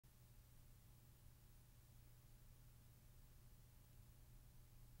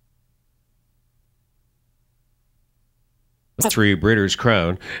Three Breeders'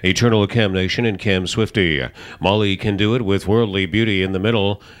 Crown, Eternal Camnation, and Cam Swifty. Molly Can Do It with Worldly Beauty in the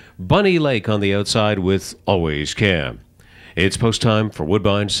middle. Bunny Lake on the outside with Always Cam. It's post time for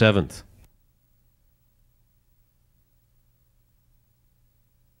Woodbine 7th.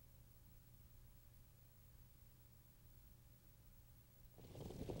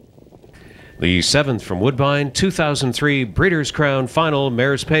 The 7th from Woodbine, 2003 Breeders' Crown Final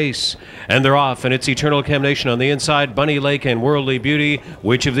Mare's Pace. And they're off, and it's Eternal Camnation on the inside, Bunny Lake and Worldly Beauty.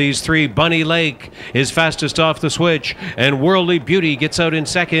 Which of these three? Bunny Lake is fastest off the switch, and Worldly Beauty gets out in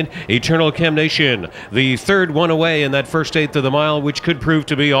second. Eternal Camnation, the third one away in that first eighth of the mile, which could prove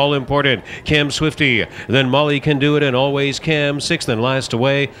to be all important. Cam Swifty, then Molly Can Do It and Always Cam, sixth and last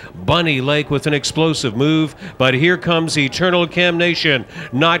away. Bunny Lake with an explosive move, but here comes Eternal Camnation,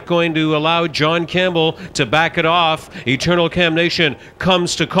 not going to allow John Campbell to back it off. Eternal Camnation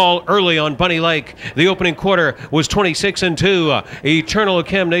comes to call early on Bunny Lake. The opening quarter was 26-2. Eternal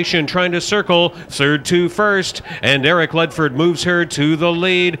Camnation trying to circle third to first, and Eric Ledford moves her to the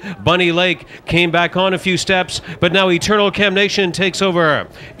lead. Bunny Lake came back on a few steps, but now Eternal Camnation takes over.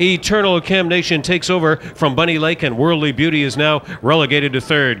 Eternal Camnation takes over from Bunny Lake, and Worldly Beauty is now relegated to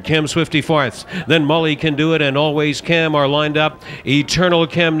third. Cam Swifty fourth. Then Molly Can Do It and Always Cam are lined up. Eternal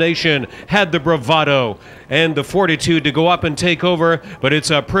Camnation had the bravado and the fortitude to go up and take over, but it's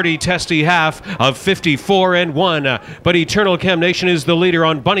a pretty testy half of 54-1. But Eternal Camnation is the leader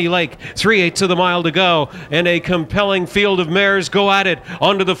on Bunny Lake. 3/8 of the mile to go, and a compelling field of mares go at it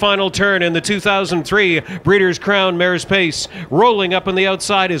onto the final turn in the 2003 Breeders' Crown Mare's Pace. Rolling up on the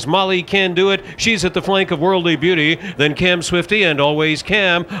outside is Molly Can Do It. She's at the flank of Worldly Beauty. Then Cam Swifty and Always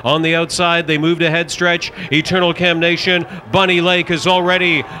Cam on the outside. They move to head stretch. Eternal Camnation. Bunny Lake is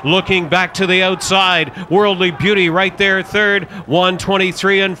already looking back to the outside. Worldly Beauty right there third,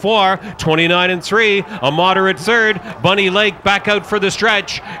 1:23-4, 29-3, a moderate third. Bunny Lake back out for the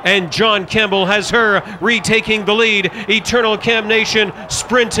stretch, and John Campbell has her retaking the lead. Eternal Camnation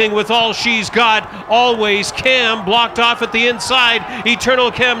sprinting with all she's got. Always Cam blocked off at the inside.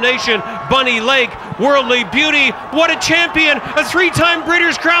 Eternal Camnation, Bunny Lake, Worldly Beauty. What a champion, a three-time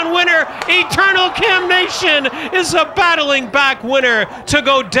Breeders' Crown winner. Eternal Camnation is a battling back winner to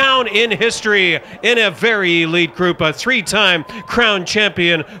go down in history in a very elite group, a three-time crown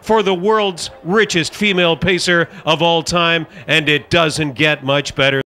champion for the world's richest female pacer of all time, and it doesn't get much better.